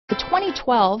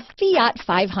2012 Fiat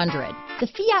 500. The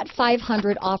Fiat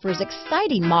 500 offers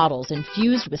exciting models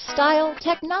infused with style,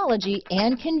 technology,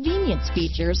 and convenience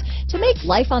features to make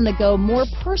life on the go more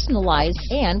personalized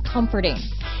and comforting.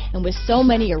 And with so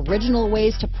many original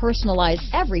ways to personalize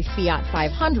every Fiat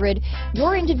 500,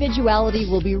 your individuality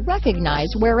will be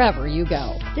recognized wherever you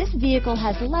go. This vehicle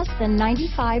has less than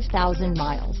 95,000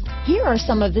 miles. Here are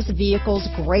some of this vehicle's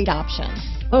great options: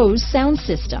 Bose sound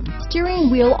system,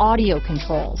 steering wheel audio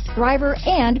controls, driver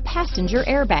and passenger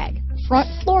airbag, front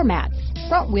floor mats,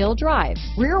 front wheel drive,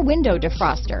 rear window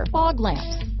defroster, fog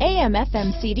lamps,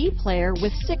 AM/FM CD player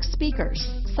with 6 speakers,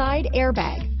 side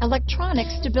airbag, electronic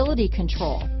stability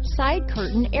control, side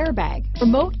curtain airbag,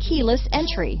 remote keyless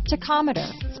entry, tachometer,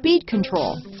 speed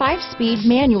control, 5-speed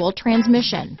manual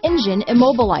transmission, engine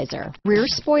immobilizer, rear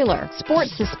spoiler, sport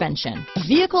suspension. A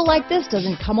vehicle like this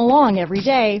doesn't come along every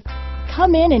day.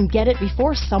 Come in and get it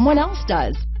before someone else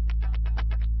does.